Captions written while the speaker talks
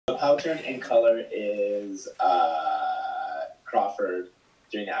power turn in color is Crawford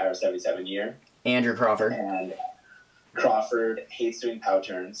during the IR-77 year. Andrew Crawford. And Crawford hates doing power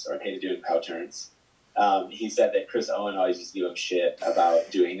turns, or hated doing power turns. He said that Chris Owen always used to give him shit about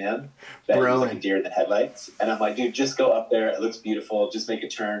doing them. That he was like a deer in the headlights. And I'm like, dude, just go up there. It looks beautiful. Just make a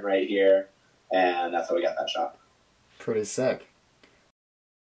turn right here. And that's how we got that shot. Pretty sick.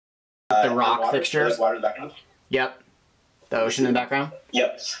 The rock water, fixtures? Like water in the background? Yep. The ocean in the background?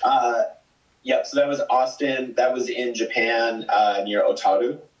 Yep. Yep. So that was Austin. That was in Japan near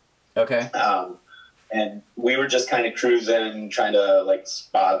Otaru. Okay. And we were just kind of cruising, trying to like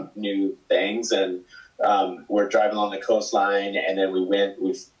spot new things. And we're driving along the coastline, and then we went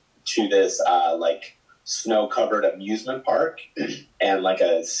to this like snow-covered amusement park and like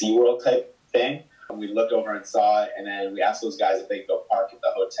a SeaWorld type thing. And we looked over and saw it, and then we asked those guys if they could go park at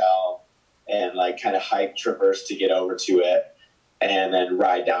the hotel and like kind of hike, traverse to get over to it, and then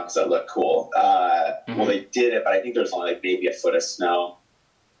ride down because it looked cool. Well, they did it, but I think there was only like maybe a foot of snow.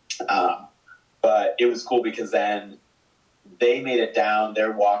 But it was cool because then they made it down.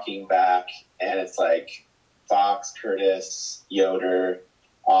 They're walking back, and it's like Fox, Curtis, Yoder,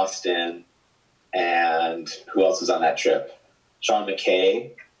 Austin, and who else was on that trip? Sean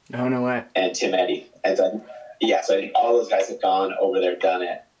McKay. Oh, no way. And Tim Eddy. And so, yeah, so I think all those guys have gone over there, done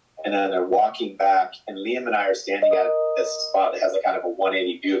it. And then they're walking back, and Liam and I are standing at this spot that has a kind of a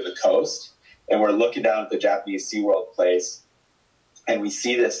 180 view of the coast. And we're looking down at the Japanese SeaWorld place, and we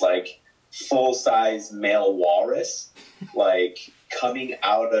see this like full-size male walrus like coming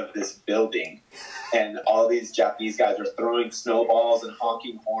out of this building, and all these Japanese guys are throwing snowballs and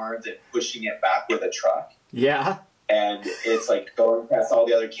honking horns and pushing it back with a truck. Yeah. And it's like going past all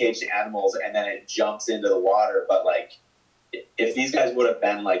the other caged animals, and then it jumps into the water. But like, if these guys would have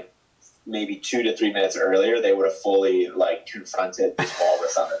been like maybe 2 to 3 minutes earlier, they would have fully like confronted this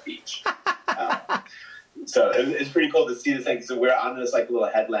walrus on the beach. So it's pretty cool to see this thing. So we're on this like little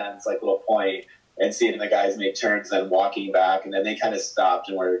headlands, like little point, and seeing the guys make turns and then walking back, and then they kind of stopped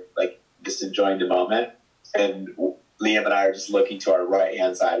and we're like just enjoying the moment. And Liam and I are just looking to our right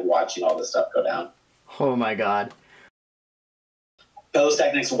hand side, watching all this stuff go down. Oh my god. Pillow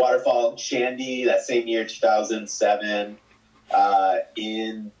Stack next to Waterfall, Shandy that same year, 2007,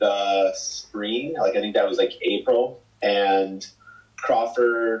 in the spring, like I think that was like April, and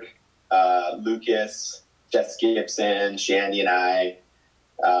Crawford, Lucas, Jess Gibson, Shandy, and I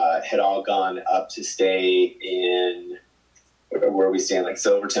had all gone up to stay in, where we staying, like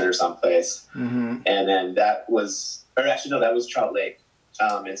Silverton or someplace. And then that was, or actually no, that was Trout Lake.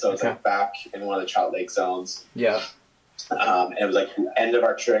 And so it's like back in one of the Trout Lake zones. Yeah. And it was like the end of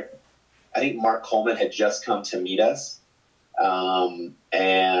our trip. I think Mark Coleman had just come to meet us.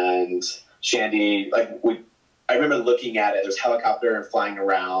 And Shandy, like I remember looking at it, there's a helicopter flying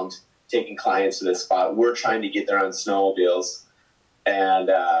around, taking clients to this spot. We're trying to get there on snowmobiles and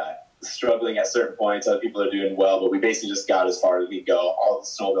struggling at certain points. Other people are doing well, but we basically just got as far as we go. All the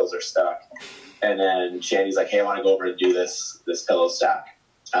snowmobiles are stuck. And then Shandy's like, hey, I want to go over and do this pillow stack.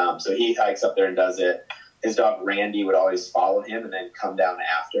 So he hikes up there and does it. His dog Randy would always follow him and then come down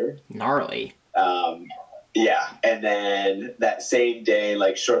after. Gnarly. Yeah. And then that same day,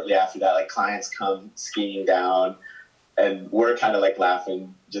 like shortly after that, like clients come skiing down, and we're kind of like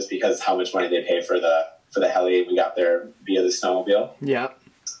laughing just because how much money they pay for the heli. We got there via the snowmobile. Yeah.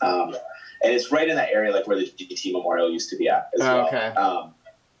 And it's right in that area, like where the GT Memorial used to be at as well. Okay.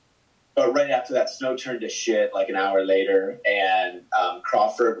 But right after that, snow turned to shit like an hour later, and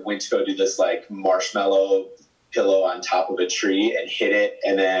Crawford went to go do this like marshmallow pillow on top of a tree and hit it,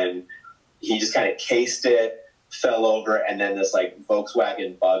 and then he just kind of cased it, fell over, and then this like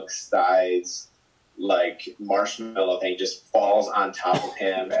Volkswagen bug size like marshmallow thing just falls on top of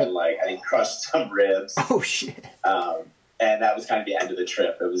him and like I think crushed some ribs. Oh shit. And that was kind of the end of the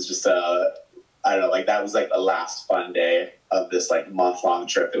trip. It was just I don't know, like that was like the last fun day of this like month-long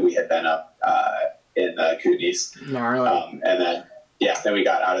trip that we had been up in Kootenays. Gnarly. And then then we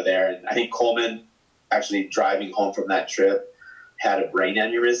got out of there, and I think Coleman actually driving home from that trip had a brain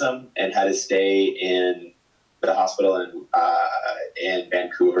aneurysm and had to stay in the hospital in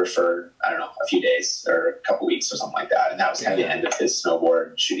Vancouver for, I don't know, a few days or a couple weeks or something like that. And that was kind of the end of his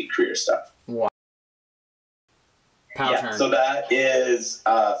snowboard shooting career stuff. Wow. Turn. So that is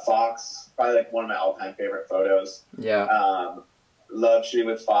Fox, probably like one of my all-time favorite photos. Yeah. Love shooting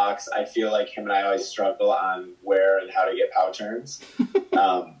with Fox. I feel like him and I always struggle on where and how to get pow turns.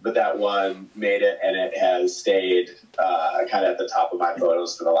 But that one made it, and it has stayed kind of at the top of my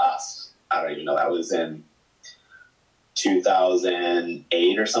photos for the last, I don't even know, that was in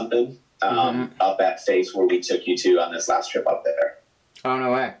 2008 or something, up at Face where we took you to on this last trip up there. Oh,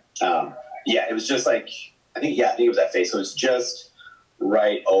 no way. Yeah, it was just like, I think it was that face. So it was just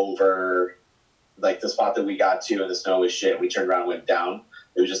right over like the spot that we got to, and the snow was shit. We turned around and went down.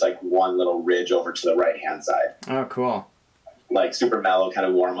 It was just like one little ridge over to the right-hand side. Oh, cool. Like super mellow, kind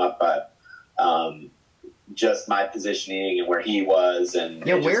of warm up, but just my positioning and where he was, and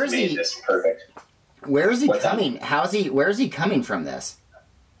yeah, it where just is made he? this perfect. Where is he What's coming? Where is he coming from this?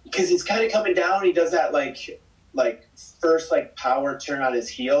 Because he's kind of coming down. He does that like first like power turn on his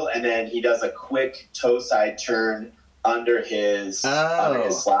heel, and then he does a quick toe side turn under his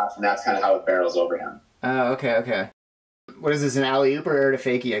slap, and that's kind of how it barrels over him. Oh, okay. What is this, an alley-oop or air to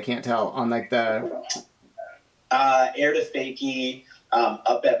fakie? I can't tell. On like the air to fakie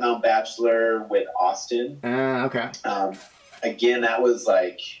up at Mount Bachelor with Austin. Okay. Again, that was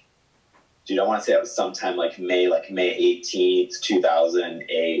like, dude, I want to say that was sometime like May 18th,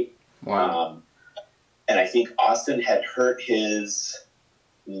 2008. Wow. And I think Austin had hurt his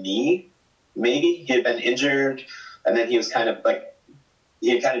knee, maybe. He had been injured, and then he was kind of like, he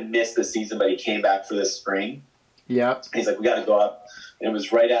had kind of missed the season, but he came back for this spring. Yep. He's like, we got to go up. And it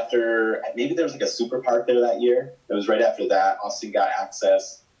was right after, maybe there was like a super park there that year. It was right after that. Austin got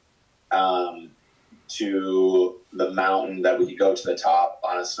access to the mountain that we could go to the top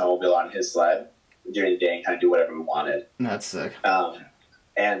on a snowmobile on his sled during the day and kind of do whatever we wanted. That's sick.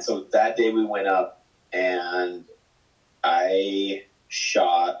 And so that day we went up, and I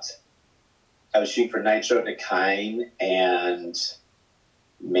was shooting for Nitro Dakine, and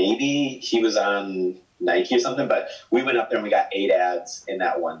maybe he was on Nike or something, but we went up there and we got 8 ads in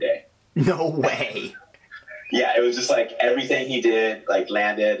that one day. No way. Yeah, it was just like everything he did, like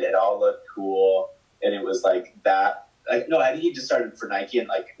landed, it all looked cool, and it was like that. Like, no, I think he just started for Nike, and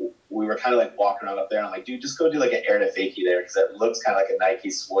like we were kind of like walking around up there, and I'm like, dude, just go do like an air to fakie there, because it looks kind of like a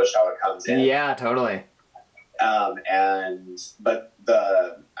Nike swoosh how it comes in. Yeah, totally. But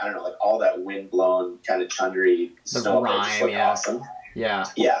I don't know, like all that wind blown kind of chundery snow just looked awesome. Yeah.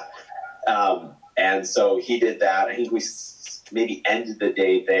 Yeah. And so he did that. I think we maybe ended the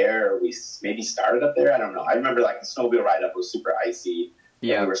day there, or we maybe started up there. I don't know. I remember like the snowmobile ride up was super icy.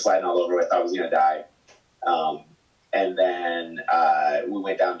 Yeah. We were sliding all over it. I thought I was going to die. And then we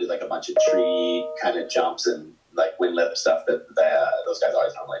went down to like a bunch of tree kind of jumps and like wind lip stuff that those guys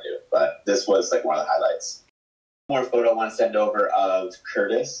always normally do. But this was like one of the highlights. More photo I want to send over of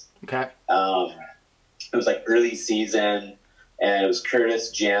Curtis. Okay. It was like early season, and it was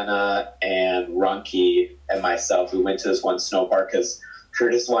Curtis, Jana, and Runke and myself. We went to this one snow park because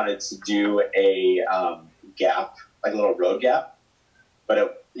Curtis wanted to do a gap, like a little road gap, but it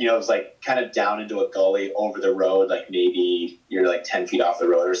was like kind of down into a gully over the road, like maybe you're like 10 feet off the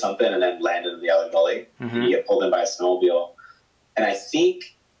road or something, and then landed in the other gully. Mm-hmm. And you get pulled in by a snowmobile. And I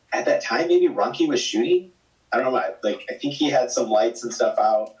think at that time maybe Runke was shooting. I don't know, I think he had some lights and stuff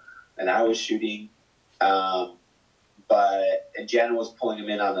out, and I was shooting. And Jana was pulling him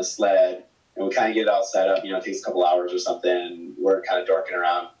in on the sled, and we kind of get it all set up. It takes a couple hours or something, and we're kind of dorking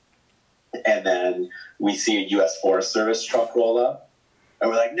around. And then we see a U.S. Forest Service truck roll up, and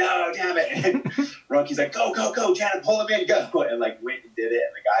we're like, no, damn it. And Runke's like, go, Jana, pull him in, go. And like went and did it,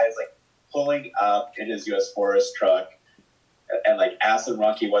 and the guy is like pulling up in his U.S. Forest truck, and like asking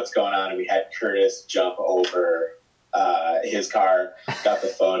Runke what's going on, and we had Curtis jump over his car, got the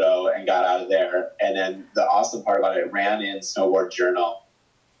photo, and got out of there. And then the awesome part about it ran in Snowboard Journal,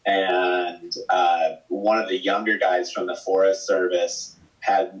 and one of the younger guys from the Forest Service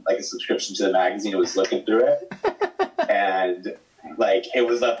had like a subscription to the magazine and was looking through it, and like it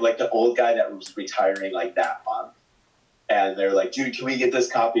was like the old guy that was retiring like that month. And they're like, dude, can we get this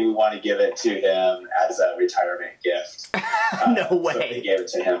copy? We want to give it to him as a retirement gift. No way. So they gave it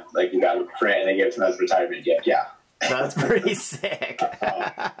to him. Like, we got it print, and they gave it to him as a retirement gift. Yeah. That's pretty sick.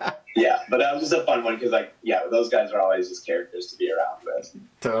 Yeah, but that was just a fun one because, like, yeah, those guys are always just characters to be around with.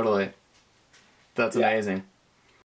 Totally. That's amazing.